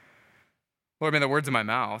Lord, may the words of my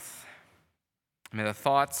mouth, may the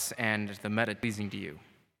thoughts and the meditation pleasing to you,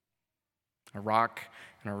 a rock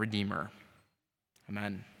and a redeemer.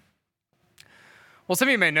 Amen. Well, some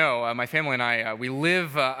of you may know, my family and I, we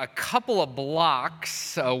live a couple of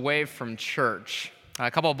blocks away from church.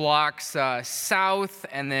 A couple of blocks south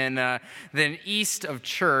and then east of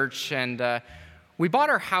church. And we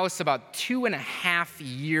bought our house about 2.5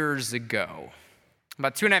 years ago.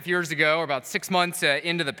 About 2.5 years ago, or about 6 months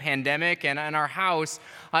into the pandemic, and our house,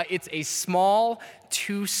 it's a small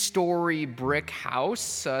two-story brick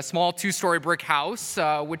house,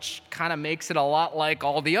 which kind of makes it a lot like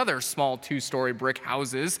all the other small two-story brick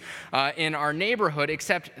houses in our neighborhood,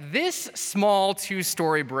 except this small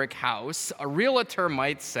two-story brick house, a realtor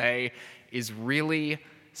might say, is really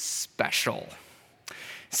special.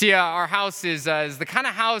 See, our house is the kind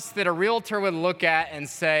of house that a realtor would look at and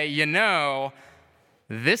say, you know,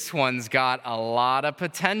 this one's got a lot of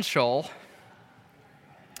potential.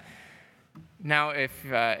 Now,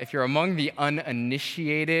 if you're among the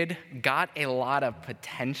uninitiated, got a lot of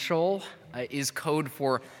potential is code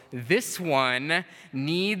for this one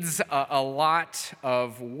needs a lot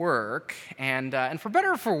of work, and for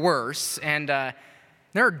better or for worse, and there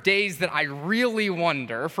are days that I really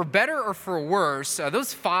wonder, for better or for worse,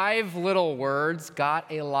 those 5 little words,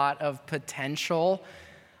 got a lot of potential,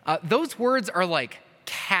 those words are like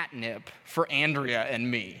catnip for Andrea and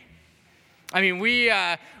me. I mean, we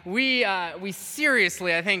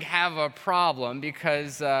seriously, I think, have a problem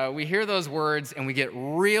because we hear those words and we get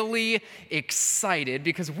really excited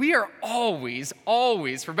because we are always,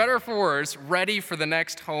 for better or for worse, ready for the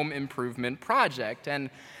next home improvement project. And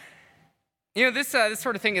you know, this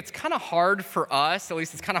sort of thing, it's kind of hard for us, at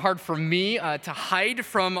least it's kind of hard for me, to hide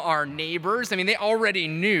from our neighbors. I mean, they already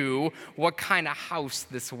knew what kind of house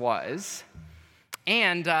this was.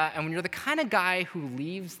 And when you're the kind of guy who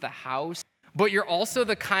leaves the house, but you're also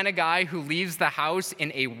the kind of guy who leaves the house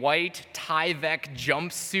in a white Tyvek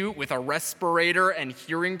jumpsuit with a respirator and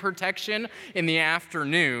hearing protection in the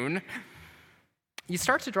afternoon, you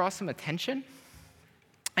start to draw some attention,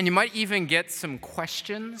 and you might even get some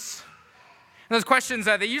questions. And those questions,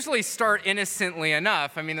 they usually start innocently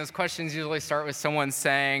enough. I mean, those questions usually start with someone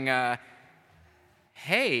saying,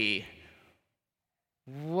 hey,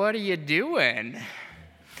 what are you doing?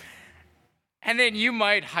 And then you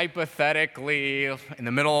might hypothetically, in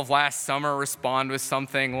the middle of last summer, respond with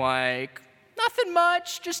something like, nothing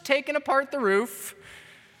much, just taking apart the roof.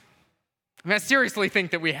 I mean, I seriously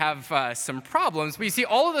think that we have some problems. But you see,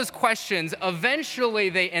 all of those questions, eventually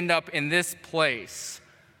they end up in this place.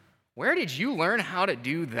 Where did you learn how to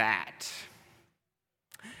do that?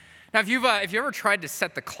 Now, if you've ever tried to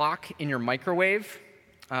set the clock in your microwave,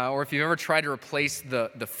 or if you've ever tried to replace the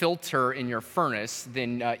filter in your furnace,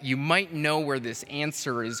 then you might know where this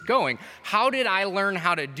answer is going. How did I learn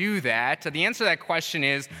how to do that? The answer to that question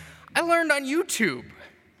is, I learned on YouTube.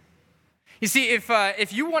 You see,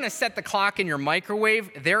 if you want to set the clock in your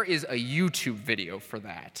microwave, there is a YouTube video for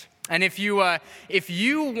that. And if you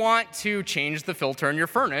want to change the filter in your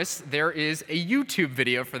furnace, there is a YouTube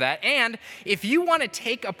video for that. And if you want to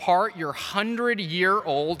take apart your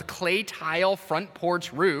 100-year-old clay tile front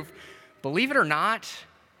porch roof, believe it or not,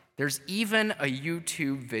 there's even a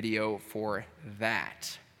YouTube video for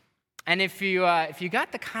that. And if you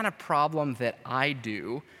got the kind of problem that I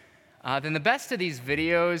do, then the best of these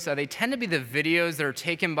videos, they tend to be the videos that are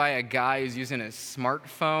taken by a guy who's using his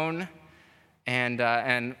smartphone. And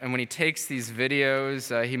when he takes these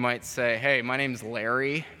videos, he might say, hey, my name's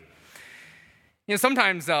Larry. You know,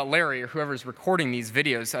 sometimes Larry, or whoever's recording these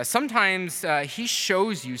videos, sometimes he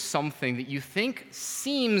shows you something that you think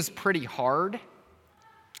seems pretty hard,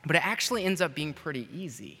 but it actually ends up being pretty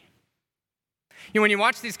easy. You know, when you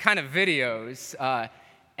watch these kind of videos,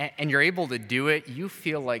 and you're able to do it, you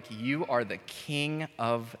feel like you are the king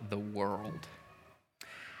of the world.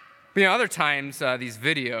 But you know, other times, these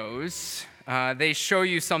videos, they show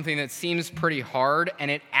you something that seems pretty hard, and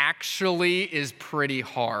it actually is pretty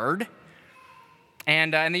hard.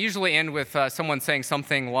 And they usually end with someone saying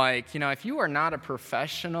something like, you know, if you are not a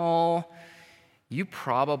professional, you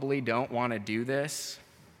probably don't want to do this.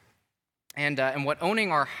 And what owning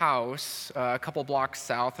our house a couple blocks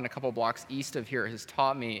south and a couple blocks east of here has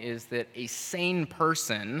taught me is that a sane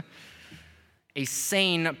person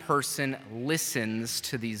listens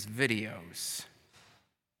to these videos.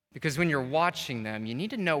 Because when you're watching them, you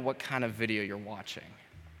need to know what kind of video you're watching.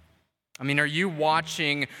 I mean, are you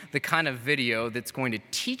watching the kind of video that's going to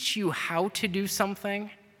teach you how to do something?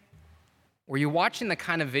 Or are you watching the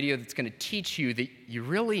kind of video that's going to teach you that you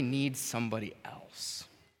really need somebody else?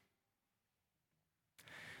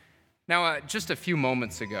 Now, just a few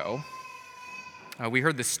moments ago, we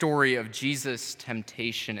heard the story of Jesus'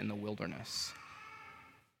 temptation in the wilderness.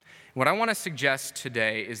 What I want to suggest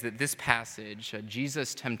today is that this passage,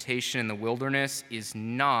 Jesus' temptation in the wilderness, is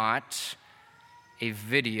not a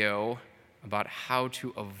video about how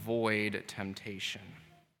to avoid temptation.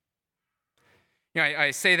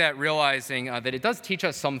 I say that realizing that it does teach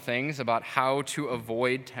us some things about how to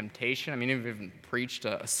avoid temptation. I've even preached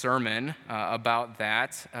a sermon about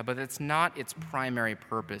that, but it's not its primary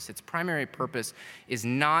purpose. Its primary purpose is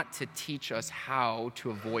not to teach us how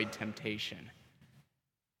to avoid temptation.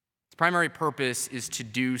 Its primary purpose is to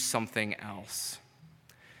do something else.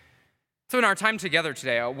 So in our time together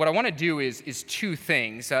today, what I want to do is two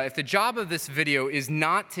things. If the job of this video is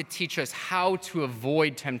not to teach us how to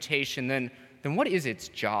avoid temptation, then what is its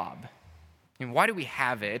job? And why do we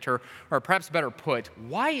have it? Or perhaps better put,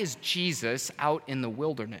 why is Jesus out in the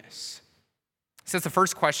wilderness? So that's the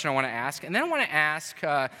first question I want to ask. And then I want to ask,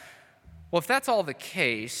 if that's all the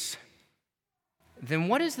case, then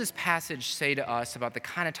what does this passage say to us about the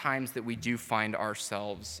kind of times that we do find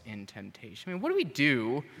ourselves in temptation? What do we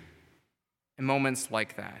do in moments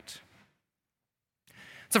like that?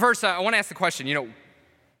 So first, I want to ask the question,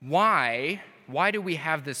 why do we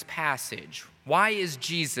have this passage? Why is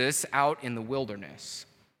Jesus out in the wilderness?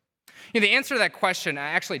 The answer to that question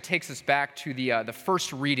actually takes us back to the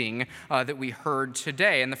first reading that we heard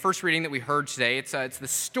today. And the first reading that we heard today, it's the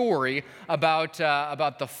story about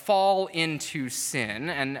the fall into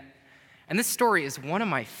sin. And this story is one of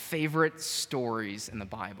my favorite stories in the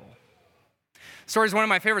Bible. The story is one of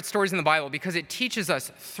my favorite stories in the Bible because it teaches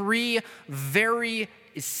us three very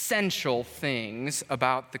essential things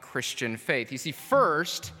about the Christian faith. You see,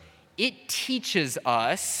 first, it teaches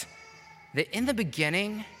us that in the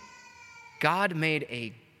beginning, God made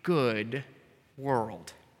a good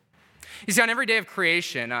world. You see, on every day of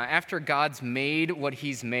creation, after God's made what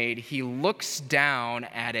he's made, he looks down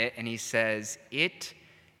at it and he says, "It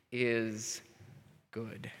is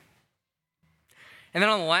good." And then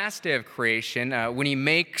on the last day of creation, when he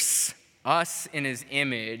makes us in his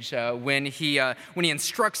image, when he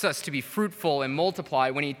instructs us to be fruitful and multiply,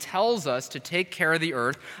 when he tells us to take care of the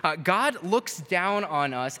earth, God looks down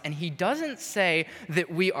on us and he doesn't say that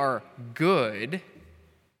we are good.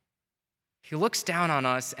 He looks down on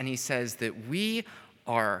us and he says that we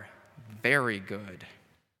are very good.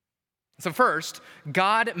 So first,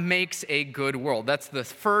 God makes a good world. That's the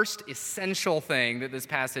first essential thing that this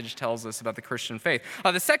passage tells us about the Christian faith.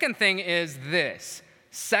 The second thing is this.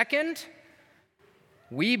 Second,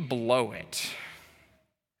 we blow it.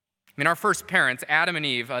 Our first parents, Adam and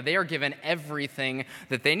Eve, they are given everything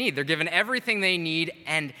that they need. They're given everything they need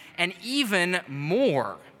and even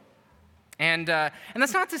more. And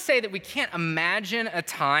that's not to say that we can't imagine a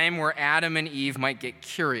time where Adam and Eve might get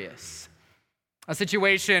curious. A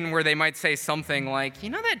situation where they might say something like,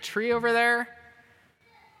 that tree over there?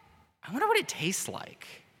 I wonder what it tastes like.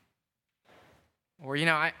 Or,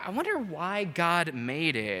 I wonder why God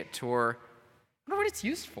made it, or I wonder what it's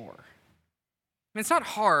used for. It's not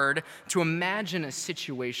hard to imagine a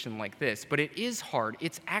situation like this, but it is hard.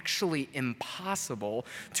 It's actually impossible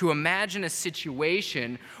to imagine a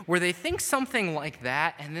situation where they think something like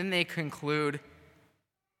that and then they conclude,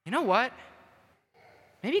 you know what?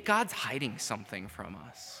 Maybe God's hiding something from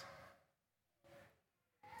us.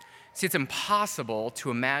 See, it's impossible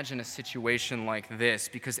to imagine a situation like this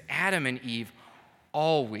because Adam and Eve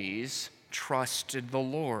always trusted the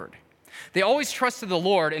Lord. They always trusted the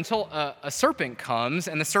Lord until a serpent comes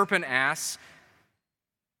and the serpent asks,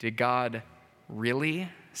 "Did God really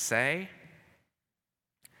say?"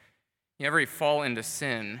 Every fall into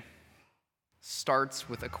sin starts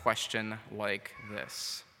with a question like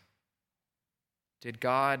this: Did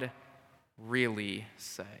God really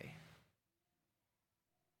say?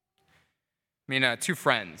 Two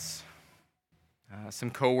friends, some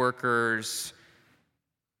coworkers,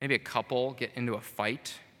 maybe a couple get into a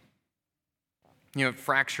fight. It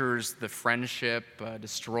fractures the friendship,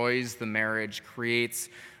 destroys the marriage, creates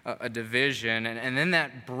a division, and then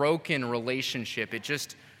that broken relationship, it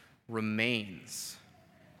just remains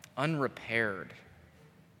unrepaired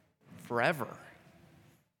forever.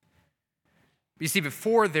 You see,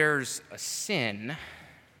 before there's a sin,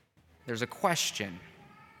 there's a question.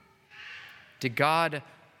 Did God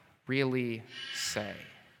really say?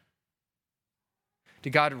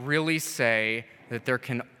 Did God really say that there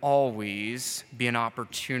can always be an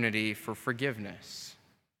opportunity for forgiveness?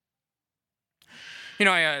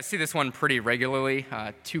 I see this one pretty regularly,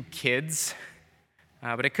 two kids,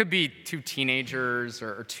 but it could be two teenagers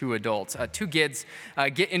or two adults. Two kids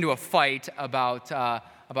get into a fight about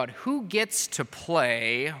who gets to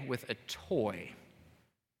play with a toy.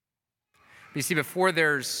 But you see, before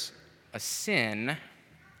there's a sin,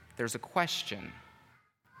 there's a question.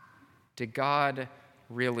 Did God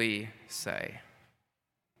really say?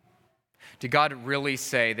 Did God really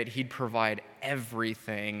say that he'd provide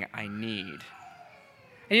everything I need?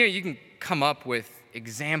 And you can come up with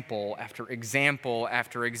example after example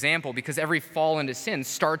after example because every fall into sin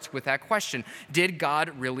starts with that question. Did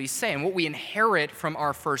God really say? And what we inherit from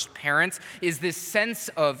our first parents is this sense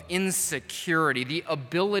of insecurity, the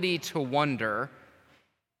ability to wonder,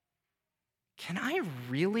 can I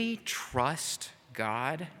really trust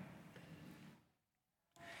God?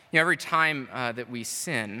 Every time that we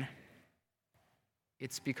sin,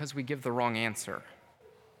 it's because we give the wrong answer.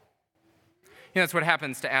 That's what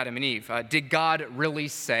happens to Adam and Eve. Did God really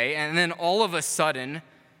say? And then all of a sudden,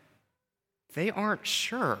 they aren't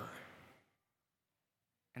sure.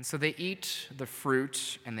 And so they eat the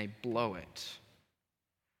fruit and they blow it.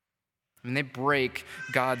 They break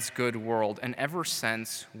God's good world, and ever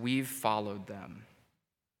since, we've followed them.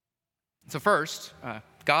 So first,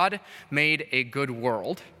 God made a good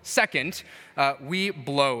world. Second, we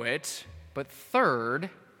blow it. But third,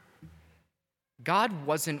 God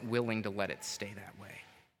wasn't willing to let it stay that way.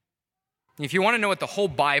 If you want to know what the whole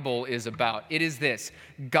Bible is about, it is this: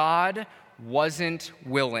 God wasn't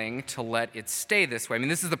willing to let it stay this way.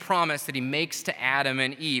 This is the promise that he makes to Adam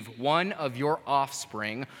and Eve. One of your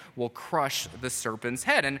offspring will crush the serpent's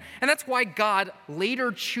head. And that's why God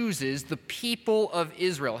later chooses the people of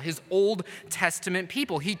Israel, his Old Testament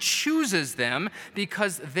people. He chooses them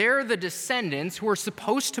because they're the descendants who are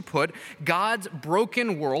supposed to put God's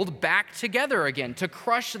broken world back together again, to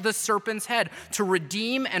crush the serpent's head, to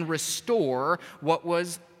redeem and restore what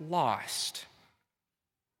was lost.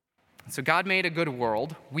 So God made a good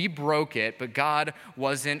world. We broke it, but God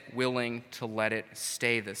wasn't willing to let it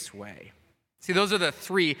stay this way. See, those are the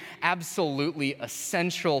three absolutely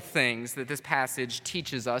essential things that this passage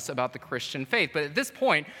teaches us about the Christian faith. But at this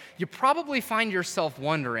point, you probably find yourself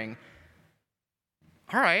wondering,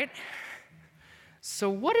 all right, so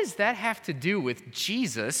what does that have to do with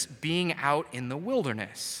Jesus being out in the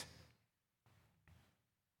wilderness?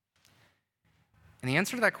 And the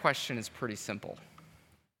answer to that question is pretty simple.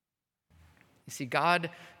 You see,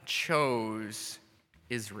 God chose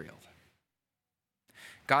Israel.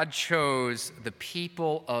 God chose the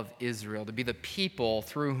people of Israel to be the people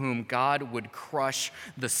through whom God would crush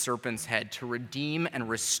the serpent's head, to redeem and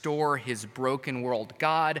restore his broken world.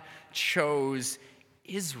 God chose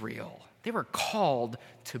Israel. They were called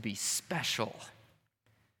to be special,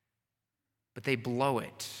 but they blow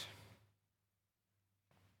it.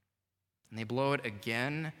 And they blow it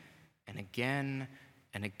again and again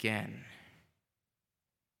and again.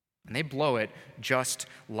 And they blow it just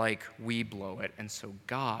like we blow it. And so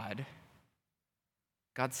God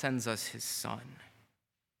sends us his son.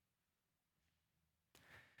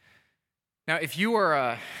 Now, if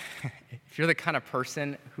you're the kind of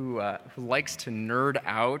person who likes to nerd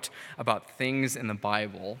out about things in the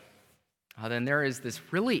Bible, then there is this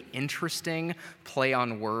really interesting play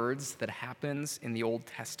on words that happens in the Old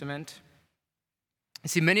Testament. You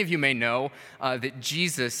see, many of you may know that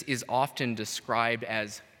Jesus is often described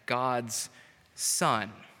as God's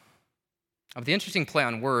son. But the interesting play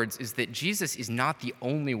on words is that Jesus is not the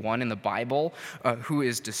only one in the Bible who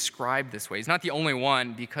is described this way. He's not the only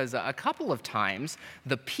one because a couple of times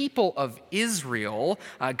the people of Israel,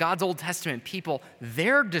 God's Old Testament people,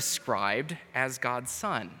 they're described as God's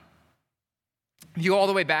son. If you go all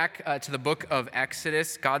the way back to the book of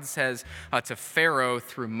Exodus, God says to Pharaoh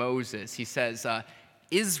through Moses, he says,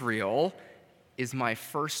 Israel is my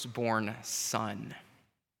firstborn son.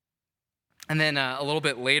 And then a little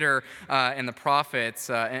bit later in the prophets,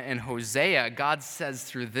 in Hosea, God says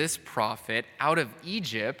through this prophet, out of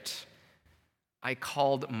Egypt, I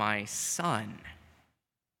called my son.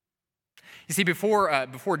 You see,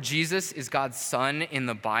 before Jesus is God's son in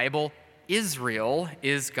the Bible, Israel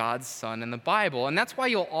is God's son in the Bible. And that's why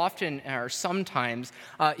you'll often or sometimes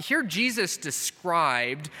hear Jesus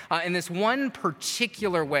described in this one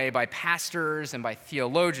particular way by pastors and by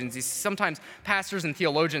theologians. Sometimes pastors and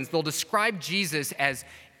theologians, they'll describe Jesus as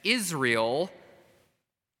Israel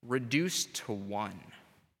reduced to one.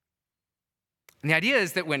 And the idea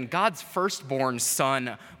is that when God's firstborn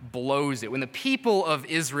son blows it, when the people of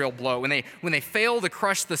Israel blow, when they fail to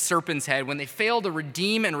crush the serpent's head, when they fail to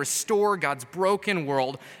redeem and restore God's broken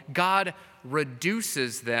world, God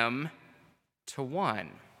reduces them to one.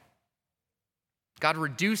 God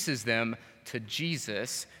reduces them to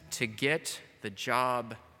Jesus to get the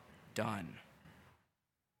job done.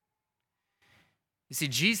 You see,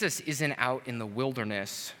 Jesus isn't out in the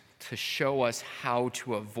wilderness to show us how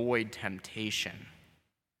to avoid temptation.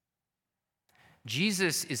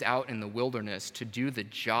 Jesus is out in the wilderness to do the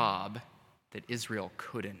job that Israel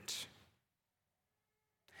couldn't.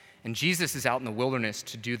 And Jesus is out in the wilderness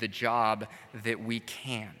to do the job that we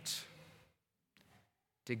can't.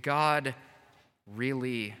 Did God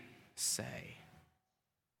really say?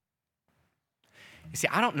 You see,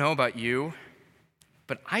 I don't know about you,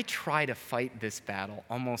 but I try to fight this battle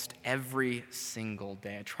almost every single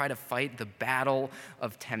day. I try to fight the battle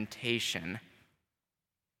of temptation,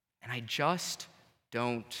 and I just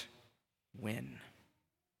don't win.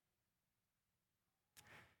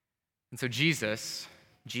 And so Jesus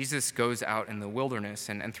goes out in the wilderness,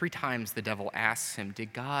 and 3 times the devil asks him,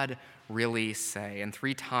 did God really say? And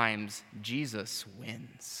 3 times Jesus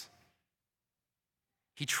wins.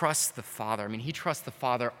 He trusts the Father. He trusts the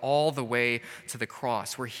Father all the way to the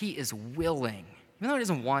cross, where he is willing, even though he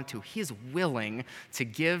doesn't want to, he is willing to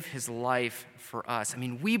give his life for us.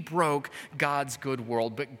 We broke God's good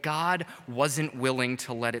world, but God wasn't willing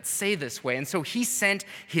to let it stay this way. And so he sent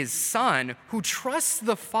his Son, who trusts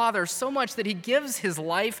the Father so much that he gives his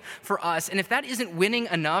life for us. And if that isn't winning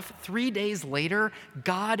enough, 3 days later,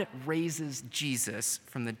 God raises Jesus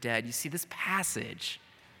from the dead. You see, this passage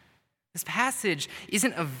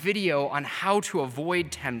isn't a video on how to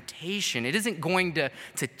avoid temptation. It isn't going to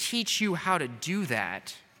teach you how to do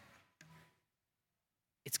that.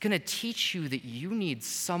 It's going to teach you that you need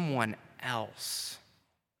someone else.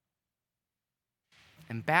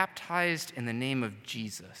 And baptized in the name of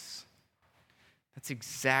Jesus, that's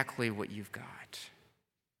exactly what you've got.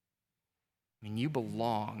 You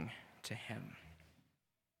belong to him.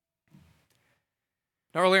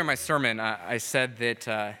 Now, earlier in my sermon, I said that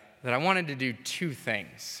I wanted to do 2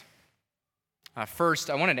 things. First,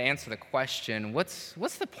 I wanted to answer the question, what's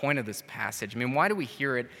the point of this passage? Why do we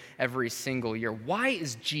hear it every single year? Why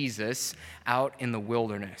is Jesus out in the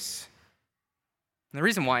wilderness? And the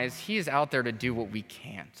reason why is he is out there to do what we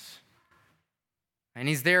can't. And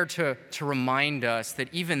he's there to remind us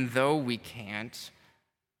that even though we can't,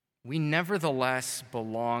 we nevertheless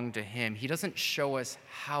belong to him. He doesn't show us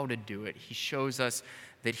how to do it. He shows us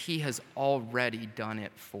that he has already done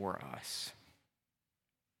it for us.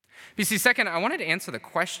 But you see, second, I wanted to answer the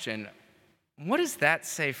question, what does that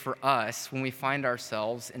say for us when we find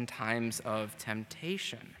ourselves in times of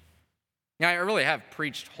temptation? I really have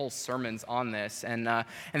preached whole sermons on this, and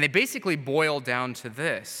they basically boil down to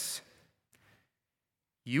this.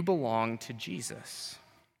 You belong to Jesus.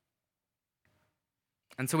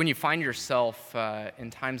 And so when you find yourself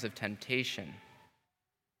in times of temptation,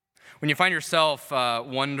 when you find yourself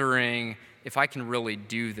wondering if I can really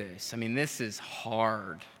do this, this is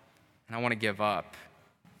hard, and I want to give up.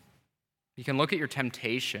 You can look at your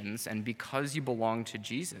temptations, and because you belong to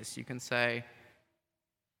Jesus, you can say,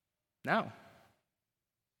 no,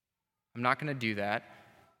 I'm not going to do that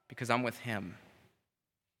because I'm with him.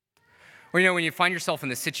 Or, when you find yourself in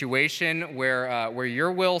the situation where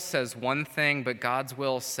your will says one thing, but God's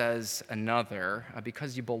will says another,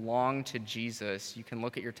 because you belong to Jesus, you can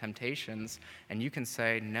look at your temptations and you can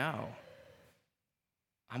say, no,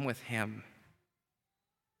 I'm with him.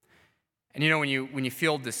 And when you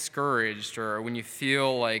feel discouraged or when you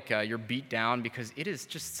feel like you're beat down because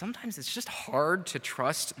sometimes it's just hard to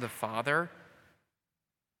trust the Father,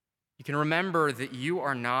 you can remember that you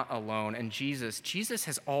are not alone, and Jesus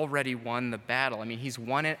has already won the battle. He's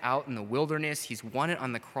won it out in the wilderness, he's won it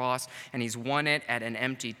on the cross, and he's won it at an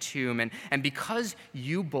empty tomb. And because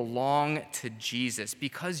you belong to Jesus,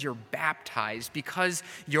 because you're baptized, because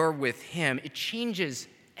you're with him, it changes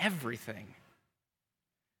everything.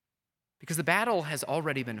 Because the battle has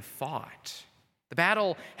already been fought. The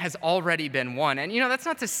battle has already been won. And that's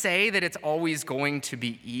not to say that it's always going to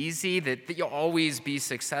be easy, that you'll always be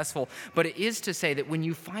successful, but it is to say that when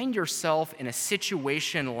you find yourself in a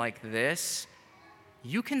situation like this,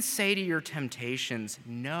 you can say to your temptations,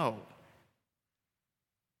 no,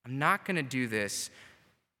 I'm not going to do this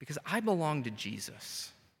because I belong to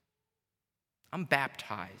Jesus. I'm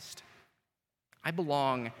baptized. I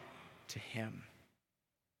belong to him.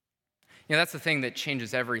 That's the thing that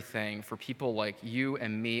changes everything for people like you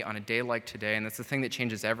and me on a day like today, and that's the thing that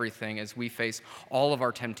changes everything as we face all of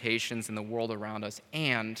our temptations in the world around us,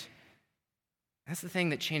 and that's the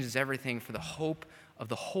thing that changes everything for the hope of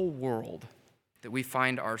the whole world that we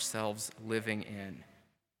find ourselves living in.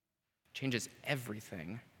 It changes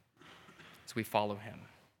everything as we follow him.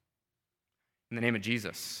 In the name of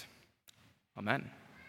Jesus, amen.